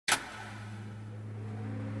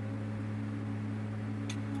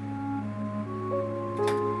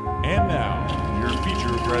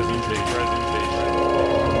Hello,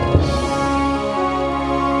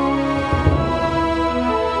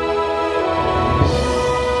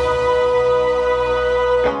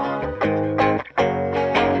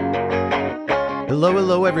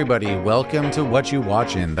 everybody. Welcome to What You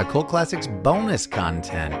Watchin', the Cult Classics bonus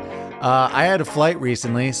content. I had a flight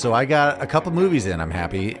recently, so I got a couple movies in, I'm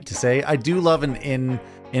happy to say. I do love an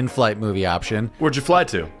in-flight movie option. Where'd you fly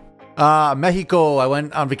to? Mexico. I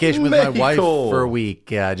went on vacation with my wife for a week.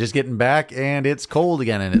 Just getting back, and it's cold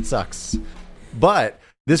again, and it sucks. But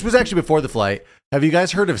this was actually before the flight. Have you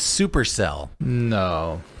guys heard of Supercell?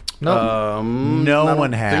 No. No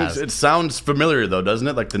one has. It sounds familiar, though, doesn't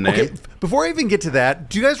it? Like the name? Okay, before I even get to that,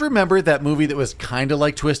 do you guys remember that movie that was kind of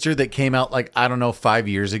like Twister that came out, like, I don't know, 5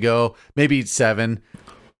 years ago? Maybe 7.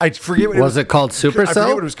 I forget what was it called Supercell? I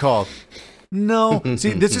forget what it was called. No. See,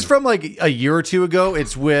 this is from like a year or two ago.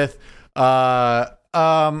 It's with Baldwin,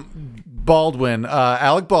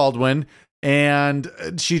 Alec Baldwin, and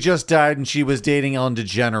she just died and she was dating Ellen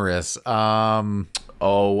DeGeneres.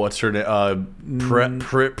 What's her name?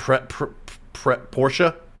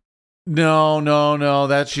 Portia?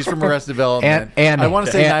 No. She's from Arrested Development. I want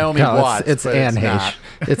to say Naomi Watts. It's Anne Heche.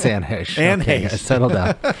 It's Anne Heche. Anne Heche. Settle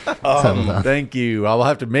down. Settle down. Thank you. I'll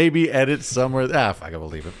have to maybe edit somewhere. Fuck, I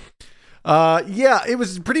believe it. Yeah, it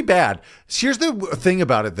was pretty bad. Here's the thing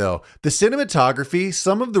about it, though. The cinematography,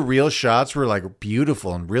 some of the real shots were like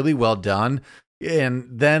beautiful and really well done. And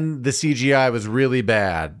then the CGI was really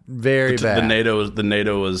bad, very bad.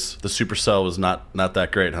 The Supercell was not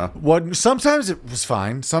that great, huh? Sometimes it was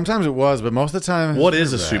fine, sometimes it was, but most of the time. What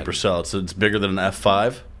is a Supercell? It's bigger than an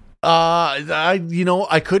F5.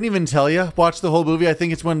 I couldn't even tell you. Watch the whole movie. I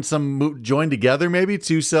think it's when some join together, maybe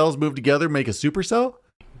two cells move together, make a supercell.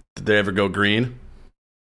 Did they ever go green?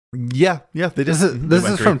 Yeah, they did. This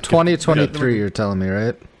is from 2023. You're telling me,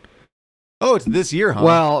 right? Oh, it's this year, huh?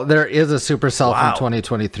 Well, there is a Supercell from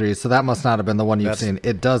 2023, so that must not have been the one you've seen.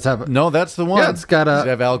 It does have... No, that's the one. Yeah, it's got a... Does it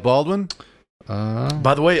have Alec Baldwin?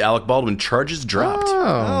 By the way, Alec Baldwin charges dropped.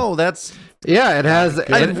 Oh, that's... Yeah, it has...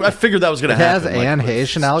 I figured that was going to happen. It has Anne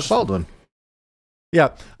Heche and Alec Baldwin.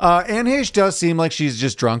 Yeah, Anne Heche does seem like she's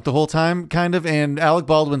just drunk the whole time, kind of, and Alec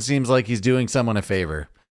Baldwin seems like he's doing someone a favor.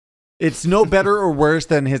 It's no better or worse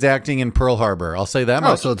than his acting in Pearl Harbor. I'll say that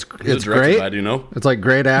much. So it's great. By, do you know? It's like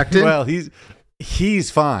great acting. Well, he's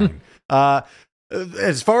fine.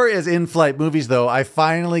 As far as in-flight movies, though, I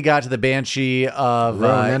finally got to the Banshee of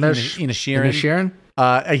Inisherin.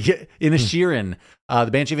 Inisherin.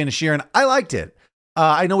 The Banshee of Inisherin. I liked it.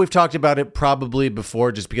 I know we've talked about it probably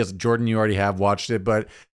before, just because Jordan, you already have watched it, but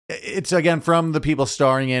it's again from the people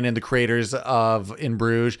starring in and the creators of In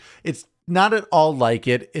Bruges. It's not at all like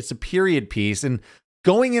it. It's a period piece. And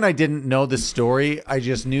going in, I didn't know the story. I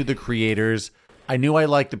just knew the creators. I knew I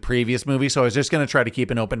liked the previous movie, so I was just going to try to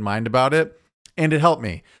keep an open mind about it. And it helped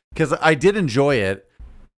me because I did enjoy it.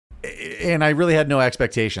 And I really had no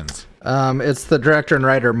expectations. It's the director and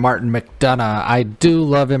writer Martin McDonagh. I do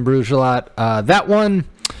love In Bruges a lot. That one,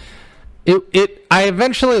 I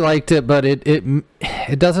eventually liked it, but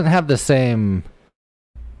it doesn't have the same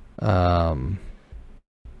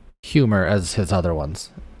humor as his other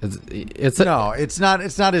ones. It's not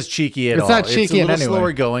as cheeky at all. It's not cheeky in any way. It's a little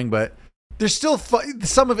slower going, but there's still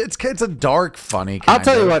some of it's a dark, funny. I'll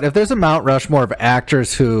tell you what. If there's a Mount Rushmore of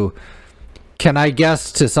actors who can, I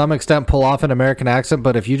guess, to some extent pull off an American accent,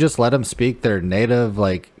 but if you just let them speak their native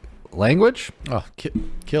language,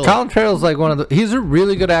 kill Colin Farrell's like one of the... He's a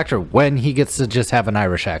really good actor when he gets to just have an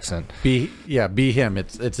Irish accent. Be him.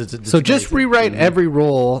 It's so just amazing. Rewrite every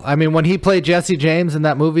role. I mean, when he played Jesse James in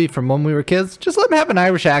that movie from when we were kids, just let him have an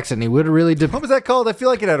Irish accent. He would have really... What was that called? I feel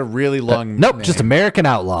like it had a really long name. Just American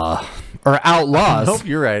Outlaw. Or Outlaws. Nope,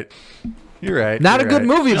 you're right. Not a good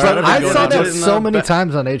movie, but I saw that so many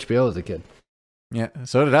times on HBO as a kid. Yeah,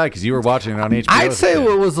 so did I, because you were watching it on HBO. I'd say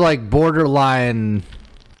it was like borderline...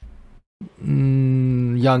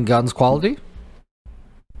 Young Guns quality?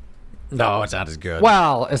 No, it's not as good.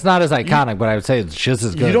 Well, it's not as iconic, but I would say it's just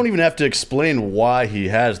as good. You don't even have to explain why he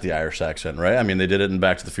has the Irish accent, right? I mean, they did it in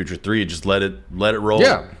Back to the Future 3. Just let it roll.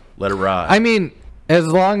 Yeah. Let it ride. I mean, as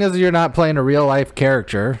long as you're not playing a real life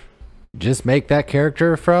character, just make that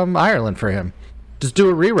character from Ireland for him. Just do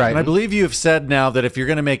a rewrite. And I believe you have said now that if you're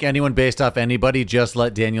going to make anyone based off anybody, just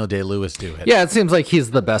let Daniel Day-Lewis do it. Yeah, it seems like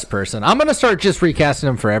he's the best person. I'm going to start just recasting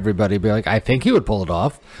him for everybody. Be like, I think he would pull it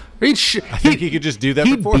off. I think he could just do that.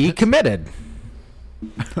 He'd be committed.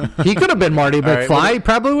 He could have been Marty McFly. Right, he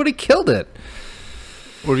probably would have killed it.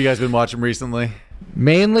 What have you guys been watching recently?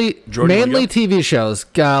 Mainly TV shows.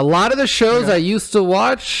 A lot of the shows I used to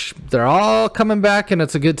watch, they're all coming back, and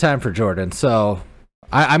it's a good time for Jordan. So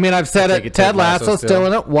I mean, I've said it. Ted Lasso still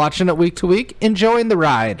in it, watching it week to week, enjoying the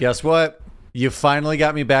ride. Guess what? You finally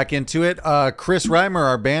got me back into it. Chris Reimer,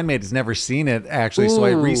 our bandmate, has never seen it, actually, so I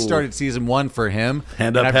restarted season 1 for him.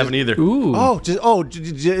 Hand up, haven't either.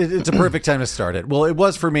 It's a perfect time to start it. Well, it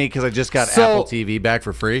was for me because I just got Apple TV back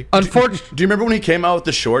for free. Unfortunately, do you remember when he came out with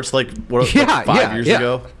the shorts like 5 years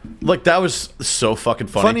ago? Like, that was so fucking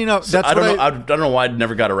funny. Funny enough, I don't know why I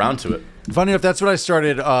never got around to it. Funny enough, that's what I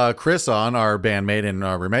started Chris on, our bandmate and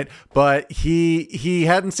roommate, but he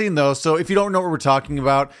hadn't seen those. So if you don't know what we're talking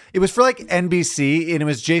about, it was for like NBC, and it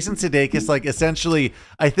was Jason Sudeikis, like essentially,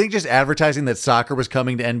 I think just advertising that soccer was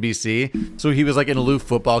coming to NBC. So he was like an aloof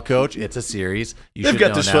football coach. It's a series. They've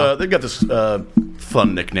got this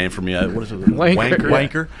fun nickname for me. What is it?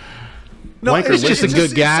 Wanker. No, it's just a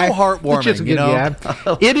good guy. It's so heartwarming. It's just a good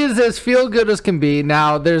guy. It is as feel good as can be.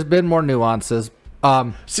 Now, there's been more nuances.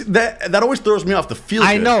 See, that always throws me off the feel good.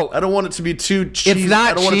 I know. I don't want it to be too cheesy. It's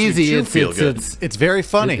not cheesy. It's very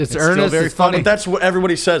funny. It's earnest. Very funny. But that's what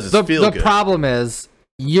everybody says. It's feel good. The problem is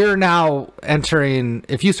you're now entering.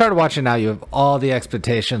 If you started watching now, you have all the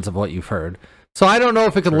expectations of what you've heard. So I don't know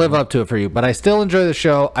if it can live up to it for you. But I still enjoy the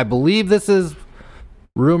show. I believe this is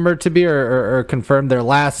rumored to be or confirmed their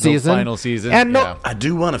last season, final season. And I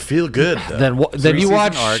do want to feel good. Though. Then you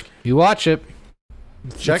watch it.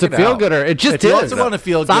 Check it's a feel-gooder. It just is. You also want to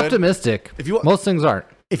feel good. It's optimistic. Most things aren't.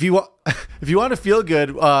 If you want to feel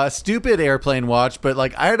good, stupid airplane watch. But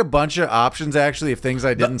like, I had a bunch of options actually of things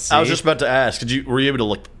I didn't see. I was just about to ask. Were you able to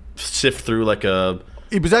like sift through like a?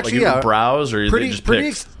 It was actually browse or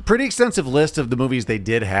pretty extensive list of the movies they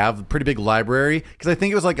did have. Pretty big library because I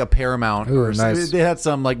think it was like a Paramount. Nice. They had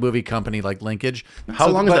some like movie company like linkage. How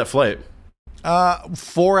long is that flight?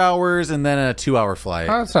 4 hours and then a 2-hour flight.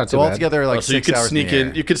 Oh, that's not too bad. Altogether, like 6 hours.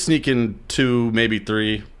 You could sneak in 2, maybe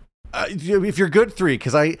 3. If you're good, 3,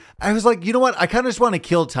 because I was like, you know what? I kind of just want to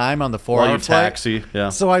kill time on the 4-hour flight. Taxi, yeah.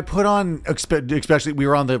 So I put on, especially we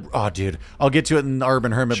were on the. Oh, dude, I'll get to it in the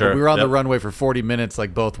Urban Hermit. Sure, but we were on the runway for 40 minutes,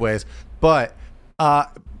 like both ways. But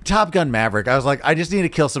Top Gun Maverick, I was like, I just need to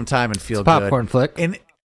kill some time and feel good. Popcorn flick. And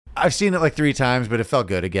I've seen it like 3 times, but it felt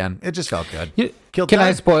good again. It just felt good. Can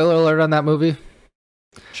I spoiler alert on that movie?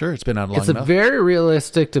 Sure, it's been on long enough. It's a very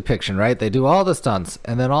realistic depiction, right? They do all the stunts,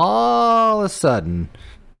 and then all of a sudden,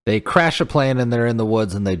 they crash a plane and they're in the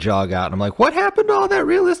woods and they jog out. And I'm like, what happened to all that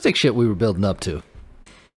realistic shit we were building up to?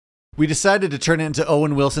 We decided to turn it into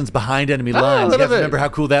Owen Wilson's Behind Enemy Lines. You guys remember how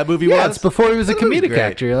cool that movie was? Yeah, it's before he was a comedic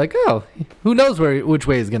actor. You're like, oh, who knows which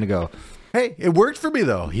way he's going to go. Hey, it worked for me,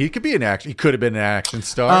 though. He could be an action. He could have been an action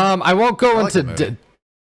star. I won't go into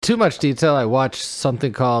too much detail. I watched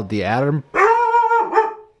something called The Adam...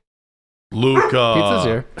 Luca. Pizza's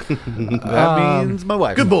here. That means my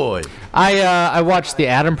wife. Good boy. I watched The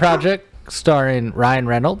Adam Project starring Ryan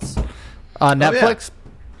Reynolds on Netflix.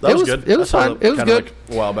 That was good. It was fun. It was good. Like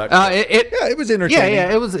a while back. It was entertaining.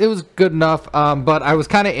 Yeah, it was good enough. But I was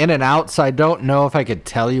kind of in and out, so I don't know if I could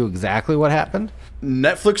tell you exactly what happened.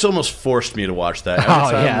 Netflix almost forced me to watch that.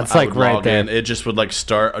 Every time it's like right there. It just would like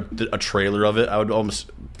start a trailer of it. I would almost.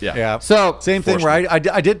 Yeah. So same thing, right?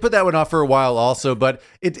 I did put that one off for a while also, but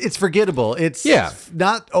it's forgettable. It's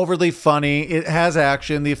not overly funny. It has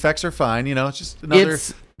action. The effects are fine. You know, it's just another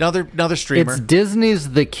streamer. It's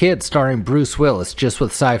Disney's The Kid starring Bruce Willis, just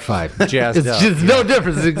with sci-fi. Jazzed it's up. just no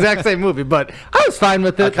difference. It's the exact same movie, but I was fine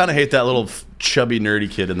with it. I kind of hate that little chubby nerdy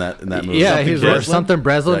kid in that movie. Yeah, he's something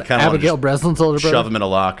Breslin. Abigail Breslin's older brother. Shove him in a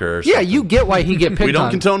locker. Or yeah, you get why he get picked on. We don't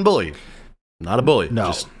condone bully. Not a bully. No.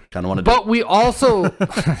 Just kind of want to do. But we also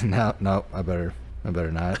no, I better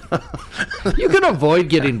not. You can avoid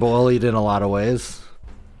getting bullied in a lot of ways.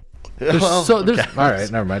 All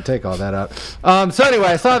right, never mind. Take all that out. So anyway,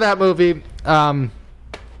 I saw that movie.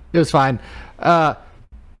 It was fine, but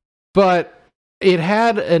it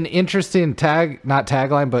had an interesting not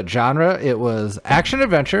tagline, but genre. It was action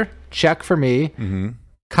adventure. Check for me. Mm-hmm.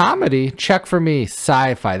 Comedy, check for me.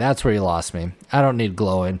 Sci-fi, that's where you lost me. I don't need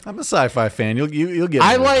glowing. I'm a sci-fi fan. You'll get.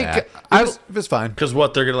 It's fine because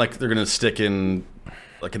they're gonna stick in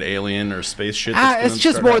like an alien or space shit. It's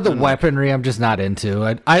just more the weaponry. I'm just not into.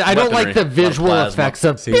 I don't like the visual effects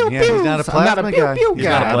of. He's not a plasma guy. He's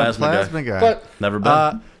not a plasma guy. But never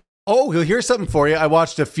been. Here's something for you. I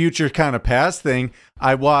watched a future kind of past thing.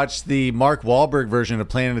 I watched the Mark Wahlberg version of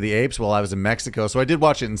Planet of the Apes while I was in Mexico, so I did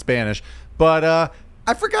watch it in Spanish. But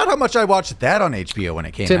I forgot how much I watched that on HBO when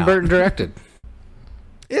it came out. Tim Burton directed.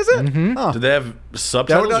 Is it? Mm-hmm. Oh. Do they have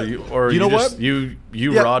subtitles, or you know what? You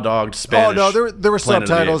raw dogged Spanish? Oh no, there were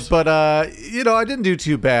subtitles, but I didn't do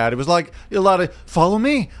too bad. It was like a lot of "Follow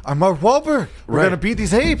me, I'm Mark Wahlberg. We're gonna beat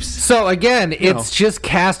these apes." So again, it's just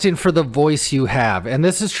casting for the voice you have, and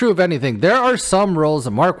this is true of anything. There are some roles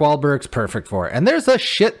that Mark Wahlberg's perfect for, and there's a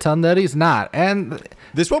shit ton that he's not. And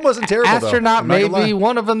this one wasn't terrible. Astronaut may be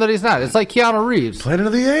one of them that he's not. It's like Keanu Reeves, Planet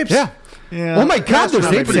of the Apes. Yeah. Oh my God, there's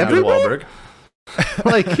apes everywhere.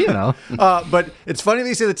 Like, but it's funny that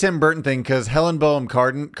you say the Tim Burton thing, because Helen Bonham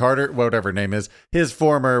Carter, whatever her name is, his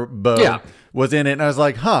former beau, was in it, and I was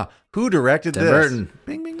like, who directed Tim this? Burton.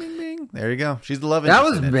 Bing, bing, bing, bing. There you go. She's the love That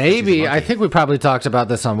interest. was maybe, I think we probably talked about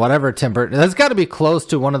this on whatever Tim Burton. That's got to be close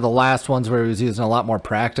to one of the last ones where he was using a lot more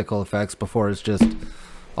practical effects before it's just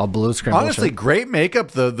all blue screen. Honestly, great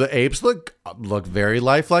makeup. The apes look very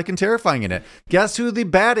lifelike and terrifying in it. Guess who the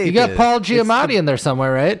bad ape is? You got Paul Giamatti in there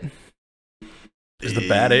somewhere, right? Is the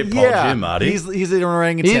bad ape Paul Giamatti? He's an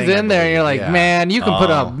orangutan. He's in there. And you're like, man, you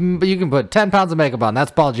can put 10 pounds of makeup on.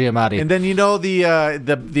 That's Paul Giamatti. And then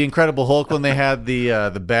the Incredible Hulk, when they had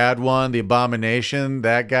the bad one, the Abomination,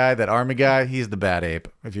 that guy, that army guy, he's the bad ape.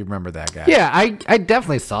 If you remember that guy. Yeah, I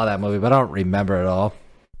definitely saw that movie, but I don't remember it all.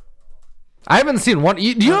 I haven't seen one.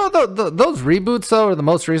 You know those reboots though, or the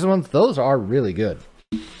most recent ones? Those are really good.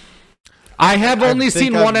 I have only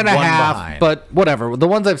seen one and a half, but whatever. The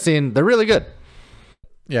ones I've seen, they're really good.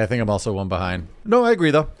 Yeah, I think I'm also one behind. No, I agree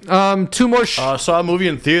though. Two more. Saw a movie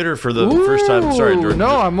in theater for the first time. Sorry, Jordan.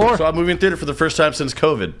 No, I'm more. Saw a movie in theater for the first time since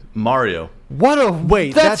COVID. Mario. What a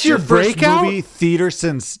wait! That's your first breakout movie theater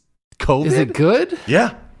since COVID. Is it good?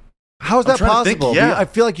 Yeah. How's that possible? Yeah. I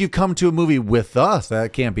feel like you've come to a movie with us.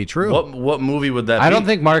 That can't be true. What movie would that be? I don't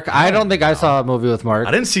think Mark. I don't think I saw a movie with Mark.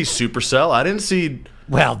 I didn't see Supercell. I didn't see.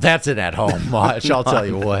 Well, that's an at-home watch. I'll tell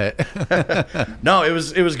you what. No, it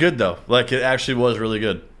was good though. Like it actually was really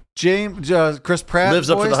good. Chris Pratt lives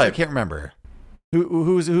up to the hype. I can't remember.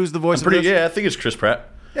 Who's the voice? Yeah, I think it's Chris Pratt.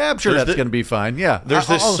 Yeah, I'm sure that's going to be fine. Yeah, there's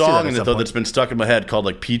this song in it though that's been stuck in my head called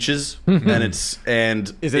like Peaches,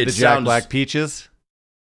 and is it the Jack Black Peaches?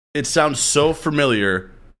 It sounds so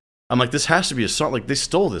familiar. I'm like, this has to be a song. Like they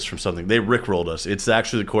stole this from something. They rickrolled us. It's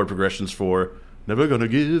actually the chord progressions for "Never Gonna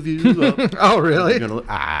Give You Up." Oh, really?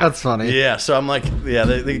 That's funny. Yeah. So I'm like, yeah,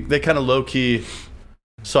 they kind of low key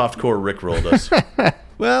softcore rickrolled us.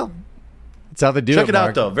 Well, that's how they do it. Check it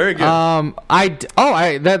out though. Very good.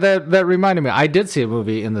 That reminded me. I did see a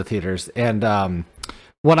movie in the theaters, and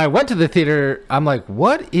when I went to the theater, I'm like,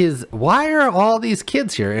 why are all these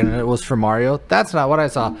kids here? And it was for Mario. That's not what I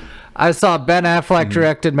saw. I saw Ben Affleck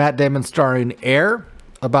directed, Matt Damon starring Air,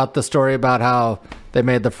 about the story about how they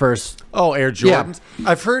made the first Air Jordans. Yeah.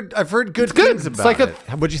 I've heard good things about it.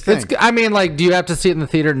 What'd you think? I mean, like, do you have to see it in the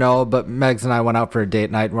theater? No, but Megs and I went out for a date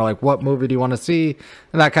night, and we're like, what movie do you want to see?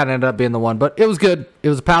 And that kind of ended up being the one. But it was good. It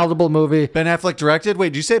was a palatable movie. Ben Affleck directed?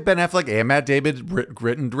 Wait, did you say Ben Affleck and Matt Damon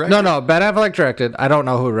written directed? No, Ben Affleck directed. I don't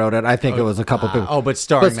know who wrote it. I think it was a couple people. But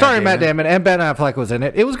starring Matt Damon, and Ben Affleck was in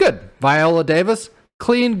it. It was good. Viola Davis.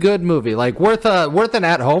 Clean, good movie. Like worth an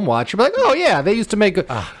at-home watch. You'd be like, oh yeah, they used to make.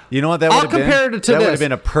 You know what that would have been? I'll compare it to that this. Would have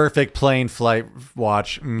been a perfect plane flight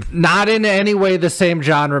watch. Not in any way the same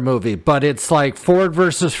genre movie, but it's like Ford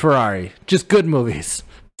versus Ferrari. Just good movies.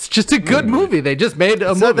 It's just a good movie. They just made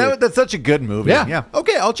a movie. That's such a good movie. Yeah.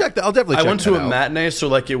 Okay, I'll check that. I'll definitely check that out. I went to a matinee, so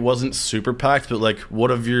like it wasn't super packed, but like, what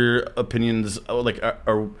of your opinions? Like,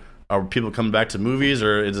 are people coming back to movies,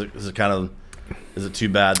 or is it kind of? Is it too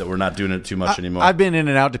bad that we're not doing it too much anymore? I've been in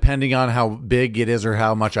and out depending on how big it is or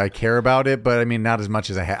how much I care about it, but I mean, not as much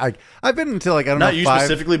as I have. I've been until like, I don't know. Not you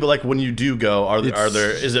specifically, but like when you do go, are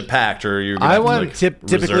there? Is it packed or you're? I went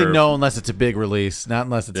typically no, unless it's a big release, not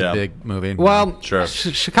unless it's a big movie. Well, sure.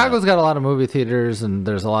 Chicago's got a lot of movie theaters, and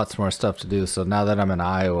there's lots more stuff to do. So now that I'm in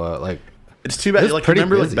Iowa, like. It's too bad. Like,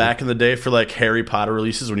 remember, like back in the day for like Harry Potter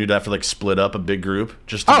releases when you'd have to like split up a big group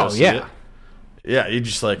just to go see it. Yeah, you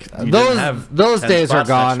just like those days are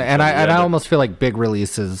gone, and I almost feel like big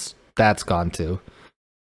releases that's gone too.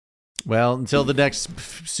 Well, until the next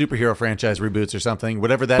superhero franchise reboots or something,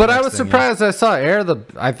 whatever that. But I was surprised I saw Air.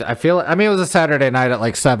 I feel it was a Saturday night at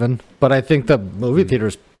like 7, but I think the movie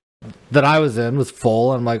theaters that I was in was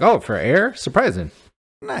full. I'm like, oh, for Air, surprising.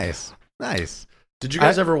 Nice. Did you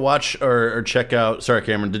guys ever watch or check out? Sorry,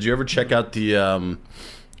 Cameron. Did you ever check out the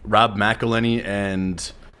Rob McElhenney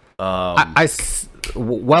and?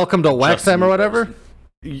 Welcome to Wrexham or whatever.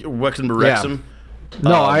 Welcome to Wrexham. Yeah.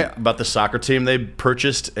 No, about the soccer team they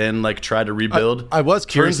purchased and like tried to rebuild. I was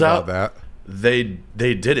curious about that. they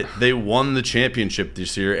did it. They won the championship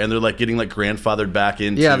this year, and they're like getting like grandfathered back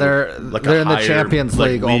into. Yeah, they're in the Champions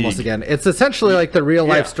League almost again. It's essentially like the real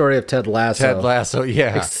life story of Ted Lasso. Ted Lasso,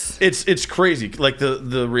 yeah. It's crazy. Like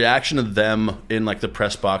the reaction of them in like the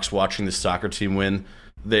press box watching the soccer team win.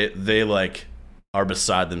 They like are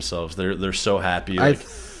beside themselves. They're so happy. Like,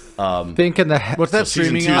 think in the what's that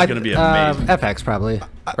streaming? Season 2 is going to be amazing. FX probably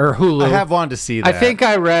or Hulu. I have wanted to see that. I think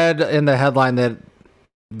I read in the headline that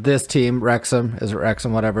this team, Wrexham,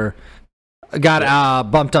 whatever,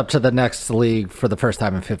 got bumped up to the next league for the first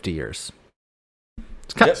time in 50 years.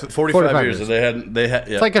 It's 45 years. They had. Yeah.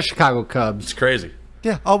 It's like a Chicago Cubs. It's crazy.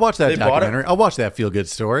 Yeah, I'll watch that documentary. I'll watch that feel-good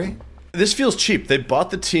story. This feels cheap. They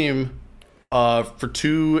bought the team for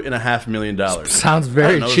 $2.5 million. Sounds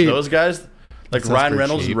very cheap. Those guys, like Ryan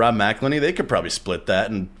Reynolds and Rob McElhenney, they could probably split that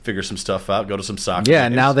and figure some stuff out. Go to some soccer. Yeah,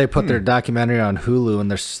 games. Now they put their documentary on Hulu,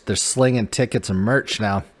 and they're slinging tickets and merch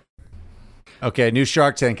now. Okay, new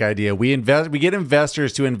Shark Tank idea. We get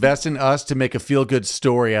investors to invest in us to make a feel-good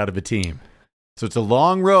story out of a team. So it's a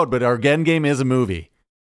long road, but our end game is a movie.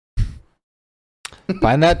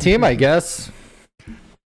 Find that team, I guess.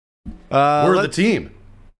 We're the team.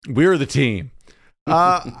 We're the team.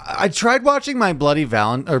 I tried watching my Bloody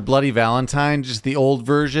Valentine, just the old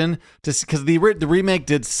version, because the remake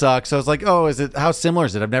did suck. So I was like, oh, how similar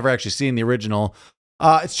is it? I've never actually seen the original.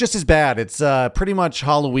 It's just as bad. It's pretty much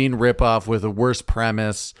Halloween ripoff with a worse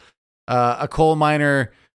premise. A coal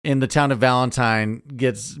miner in the town of Valentine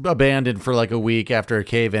gets abandoned for like a week after a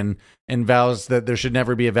cave-in and vows that there should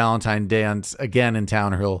never be a Valentine dance again in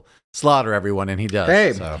town or he'll slaughter everyone, and he does.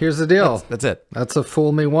 Hey, so here's the deal. That's it. That's a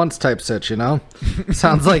fool me once type sitch, you know?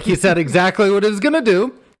 Sounds like he said exactly what he was going to do,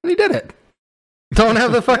 and he did it. Don't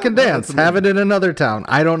have the fucking dance. Have it in another town.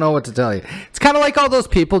 I don't know what to tell you. It's kind of like all those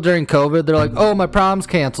people during COVID. They're like, oh, my prom's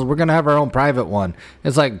canceled. We're going to have our own private one.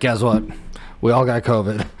 It's like, guess what? We all got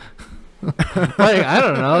COVID. Like, I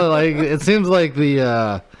don't know. Like, it seems like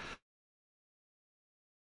the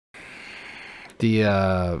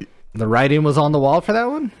writing was on the wall for that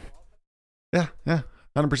one. Yeah,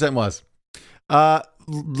 100% was.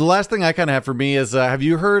 The last thing I kind of have for me is, have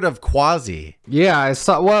you heard of Quasi? Yeah, I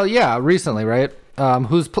saw. Well, yeah, recently, right?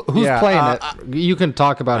 Who's playing it? You can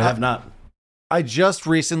talk about it. I have not. I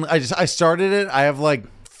started it. I have like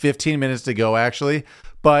 15 minutes to go, actually.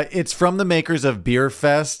 But it's from the makers of Beer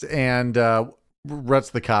Fest and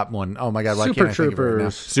what's the cop one? Oh my god, why can't I think of it right now?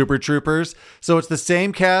 Super Troopers. So it's the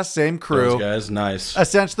same cast, same crew. Those guys, nice.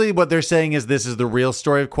 Essentially, what they're saying is this is the real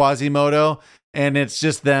story of Quasimodo, and it's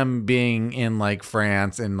just them being in like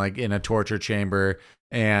France and like in a torture chamber,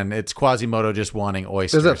 and it's Quasimodo just wanting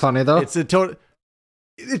oysters. Is it funny though?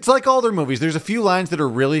 It's like all their movies. There's a few lines that are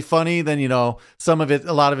really funny. Then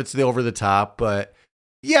a lot of it's the over the top, but.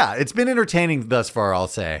 Yeah, it's been entertaining thus far, I'll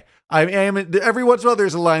say. I am every once in a while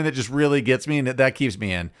there's a line that just really gets me and that keeps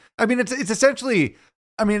me in. I mean, it's essentially,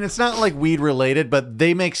 it's not like weed related, but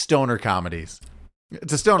they make stoner comedies.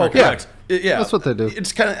 It's a stoner correct. Yeah. That's what they do.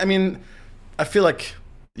 It's kind of, I feel like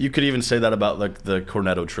you could even say that about like the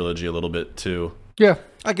Cornetto trilogy a little bit too. Yeah.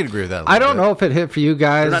 I can agree with that. I don't know if it hit for you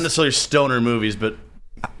guys. They're not necessarily stoner movies, but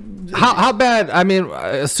how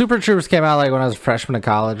bad, Super Troopers came out like when I was a freshman in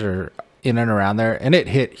college or in and around there, and it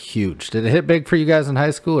hit huge. Did it hit big for you guys in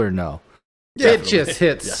high school or no? Yeah, it just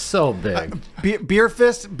hit so big. Beer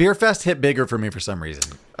Fest hit bigger for me for some reason.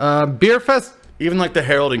 Beer Fest, even like the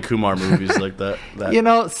Harold and Kumar movies like that.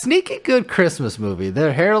 Sneaky good Christmas movie.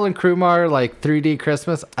 The Harold and Kumar like 3D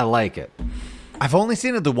Christmas. I like it. I've only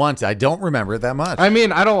seen it the once. I don't remember it that much. I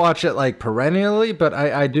don't watch it like perennially, but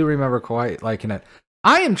I do remember quite liking it.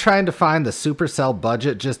 I am trying to find the Supercell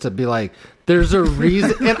budget just to be like, there's a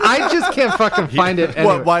reason, and I just can't fucking find it.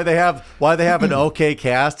 Anywhere. Why they have an okay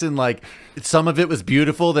cast, and like some of it was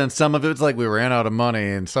beautiful, then some of it's like we ran out of money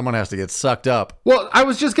and someone has to get sucked up. Well, I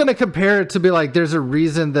was just gonna compare it to be like, there's a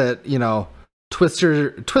reason that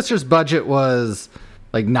Twister's budget was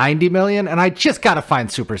like 90 million, and I just gotta find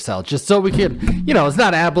Supercell just so we can, it's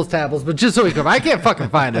not apples to apples, but just so we can. I can't fucking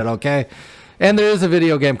find it, okay? And there is a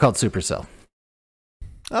video game called Supercell.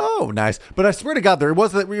 Oh, nice! But I swear to God, there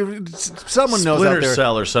was someone knows out there. Splinter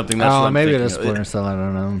Cell or something. That's what I'm maybe thinking. it is Splinter Cell. I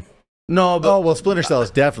don't know. No, but Splinter Cell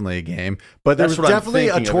is definitely a game. But there was definitely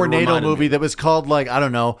a tornado movie that was called like I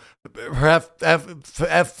don't know,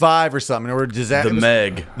 F5 or something, or disaster. The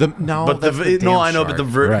Meg. I know, but the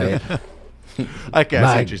right. I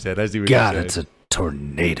guess what you said. I see what you said. It's a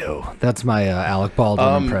tornado. That's my Alec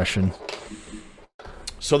Baldwin impression.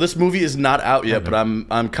 So this movie is not out yet, but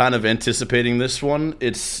I'm kind of anticipating this one.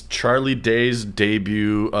 It's Charlie Day's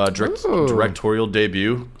debut, directorial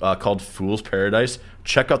debut, called Fool's Paradise.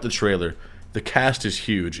 Check out the trailer. The cast is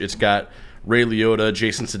huge. It's got Ray Liotta,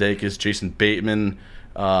 Jason Sudeikis, Jason Bateman,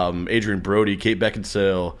 Adrian Brody, Kate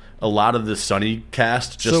Beckinsale, a lot of the Sonny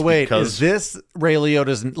cast. Just so wait, because is this Ray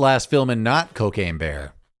Liotta's last film and not Cocaine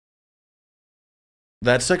Bear?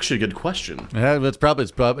 That's actually a good question. Yeah, it's probably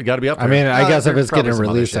got to be up there. I mean, I guess if it's getting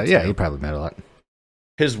released, yeah, he probably made a lot.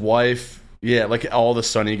 His wife, yeah, like all the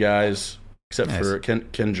Sonny guys except for Ken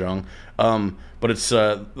Jeong. But it's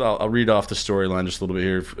I'll read off the storyline just a little bit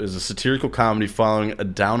here. Is a satirical comedy following a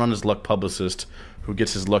down on his luck publicist who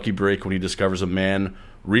gets his lucky break when he discovers a man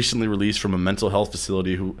recently released from a mental health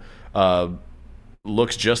facility who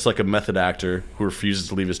looks just like a method actor who refuses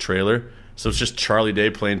to leave his trailer. So it's just Charlie Day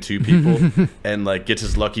playing two people and like gets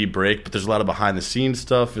his lucky break, but there's a lot of behind the scenes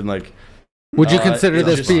stuff and like. Would you consider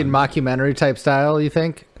this being mockumentary type style, you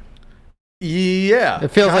think? Yeah. It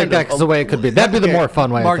feels like that's the way it could be. That'd be the more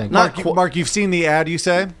fun way, I think. Mark, you've seen the ad, you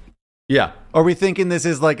say? Yeah. Are we thinking this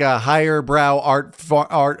is like a higher brow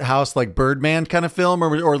art house like Birdman kind of film,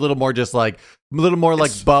 or a little more just like a little more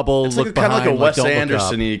like Bubble? It's look like kind of like a Wes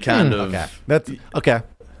Anderson-y kind of. Okay. That's okay.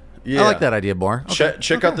 Yeah. I like that idea more. Okay.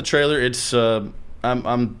 Check out the trailer. It's I'm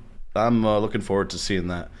looking forward to seeing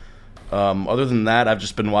that. Other than that, I've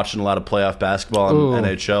just been watching a lot of playoff basketball on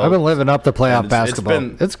NHL. I've been living up the playoff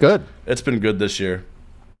basketball. It's good. It's been good this year.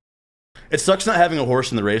 It sucks not having a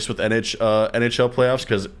horse in the race with NHL playoffs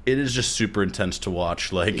because it is just super intense to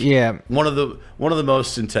watch. Like, one of the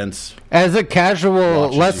most intense. As a casual,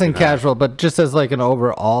 less than casual, but just as like an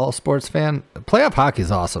overall sports fan, playoff hockey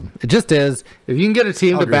is awesome. It just is. If you can get a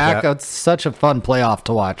team to back, it's such a fun playoff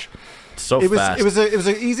to watch. Fast. It was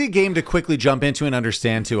an easy game to quickly jump into and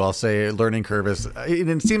understand too. I'll say learning curve is.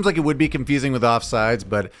 It seems like it would be confusing with offsides,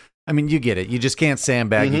 but I mean you get it. You just can't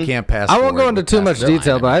sandbag. You can't pass. I won't go into too much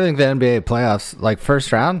detail, but I think the NBA playoffs, like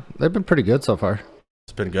first round, they've been pretty good so far.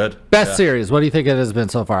 It's been good. Best series. What do you think it has been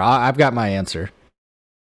so far? I've got my answer.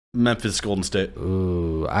 Memphis Golden State.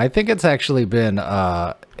 Ooh, I think it's actually been.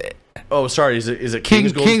 Oh, sorry. Is it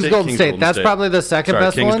Kings Golden State? That's probably the second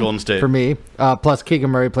best Kings one Golden State. for me. Plus Keegan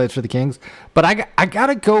Murray plays for the Kings. But I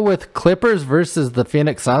gotta go with Clippers versus the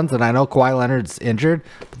Phoenix Suns, and I know Kawhi Leonard's injured,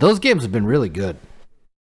 but those games have been really good.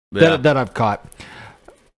 Yeah. That I've caught.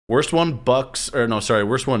 Worst one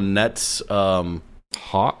Worst one Nets.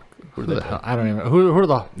 Hawk. Who the hell? I don't even. Who are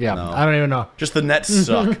the? Yeah, no. I don't even know. Just the Nets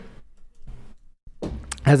suck.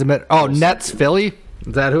 Hasn't been. Oh, Nets Philly.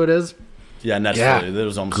 Is that who it is? Yeah, Nets Philly. That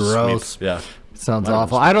was almost gross. Sweep. Yeah, sounds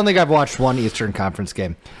awful. I don't think I've watched one Eastern Conference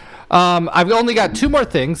game. I've only got two more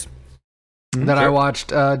things that I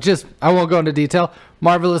watched. I won't go into detail.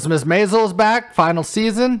 Marvelous Miss Maisel is back, final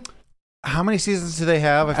season. How many seasons do they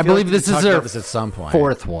have? I believe this is their at some point.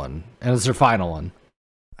 Fourth one, and it's their final one.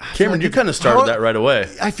 Cameron, you kind of started that right away.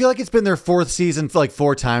 I feel like it's been their fourth season like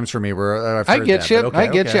 4 times for me. Where I've heard I get you. I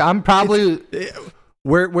get you. I'm probably.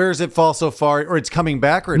 Where does it fall so far? Or it's coming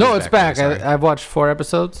back? Or no, it's back. I've watched 4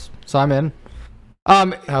 episodes, so I'm in.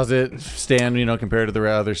 How's it stand? Compared to the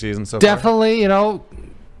other seasons so definitely, far?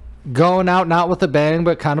 Going out not with a bang,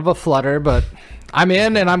 but kind of a flutter. But I'm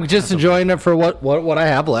in, and I'm just enjoying it for what I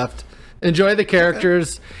have left. Enjoy the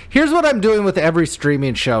characters. Here's what I'm doing with every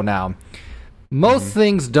streaming show now. Most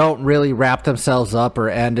things don't really wrap themselves up or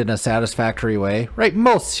end in a satisfactory way, right?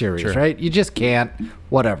 Most series, right? You just can't.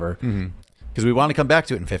 Whatever. Because we want to come back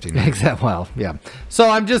to it in 15 minutes. Exactly. Well, yeah. So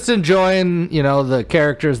I'm just enjoying, the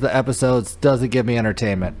characters, the episodes. Does it give me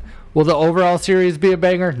entertainment? Will the overall series be a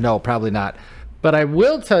banger? No, probably not. But I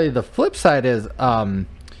will tell you the flip side is I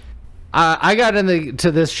got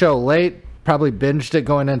into this show late, probably binged it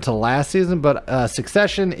going into last season, but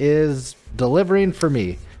Succession is delivering for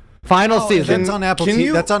me. Final season. That's on Apple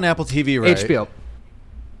TV. That's on Apple TV, right? HBO.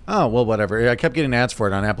 Oh, well, whatever. I kept getting ads for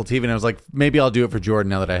it on Apple TV, and I was like, maybe I'll do it for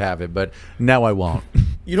Jordan now that I have it, but now I won't.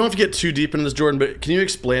 You don't have to get too deep into this, Jordan, but can you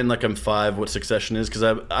explain, like I'm 5, what Succession is? Because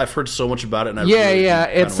I've heard so much about it. And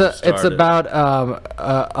It's about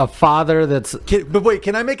a father that's... But wait,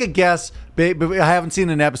 can I make a guess? I haven't seen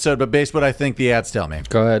an episode, but based on what I think the ads tell me.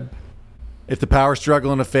 Go ahead. If the power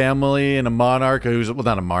struggle in a family and a monarch who's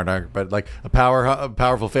not a monarch, but like a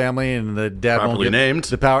powerful family, and the dad properly won't get named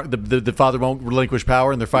the power, the father won't relinquish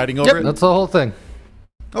power, and they're fighting over it. That's the whole thing.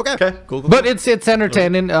 Okay, cool. But it's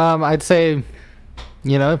entertaining. I'd say,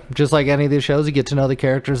 just like any of these shows, you get to know the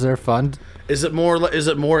characters. They're fun. Is it more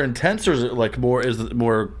intense, or is it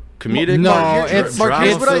more comedic? No, it's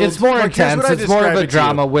more intense. It's more of a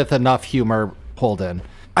drama with enough humor pulled in.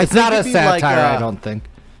 It's not a satire, I don't think.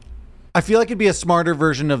 I feel like it'd be a smarter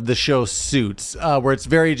version of the show Suits, where it's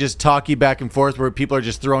very just talky back and forth, where people are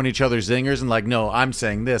just throwing each other zingers and like, no, I'm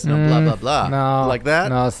saying this, no, blah blah blah, no, like that.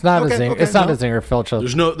 No, it's not a zinger. It's not a zinger filter.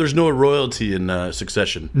 There's no royalty in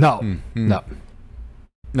Succession. No, no.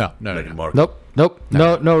 No. Nope.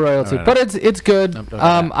 No royalty. No. But it's good. Nope,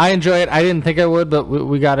 I enjoy it. I didn't think I would, but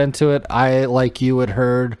we got into it. I, like you, had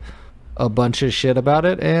heard a bunch of shit about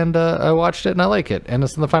it, and I watched it, and I like it. And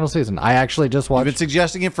it's in the final season. I actually just watched. You've been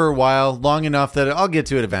suggesting it for a while, long enough that I'll get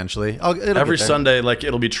to it eventually. Every Sunday, like,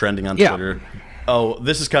 it'll be trending on Twitter. Oh,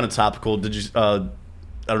 this is kind of topical. Did you? I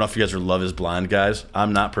don't know if you guys are Love Is Blind guys.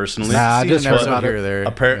 I'm not personally. Nah, I just never saw here there.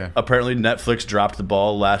 Apparently, Netflix dropped the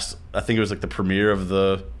ball last. I think it was like the premiere of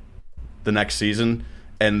the next season,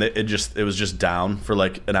 and it was just down for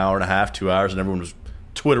like an hour and a half, 2 hours, and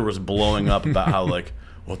Twitter was blowing up about how like,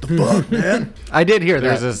 what the fuck, man? I did hear that.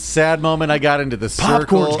 There's a sad moment. I got into the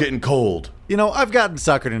Popcorn's getting cold. You know, I've gotten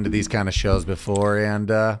suckered into these kind of shows before,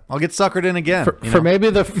 and I'll get suckered in again. For maybe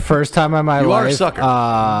the first time in my life,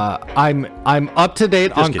 I'm up to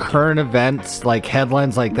date on current events, like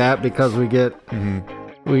headlines like that, because we get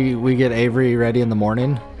we get Avery ready in the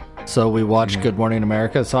morning, so we watch Good Morning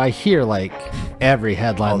America. So I hear like every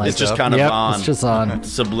headline. Like it's just kind of on. It's just on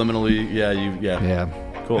subliminally. Yeah.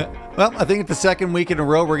 Cool. Well, I think it's the second week in a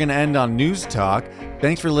row we're going to end on News Talk.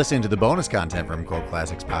 Thanks for listening to the bonus content from Cult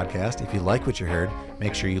Classics Podcast. If you like what you heard,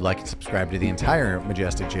 make sure you like and subscribe to the entire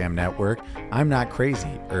Majestic Jam Network. I'm Not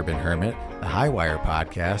Crazy, Urban Hermit, the Highwire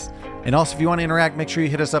Podcast. And also, if you want to interact, make sure you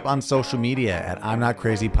hit us up on social media at I'm Not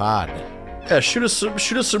Crazy Pod. Yeah, shoot us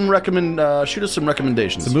some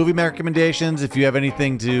recommendations. Some movie recommendations. If you have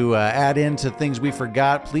anything to add in to things we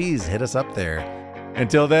forgot, please hit us up there.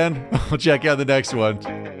 Until then, we'll check out the next one.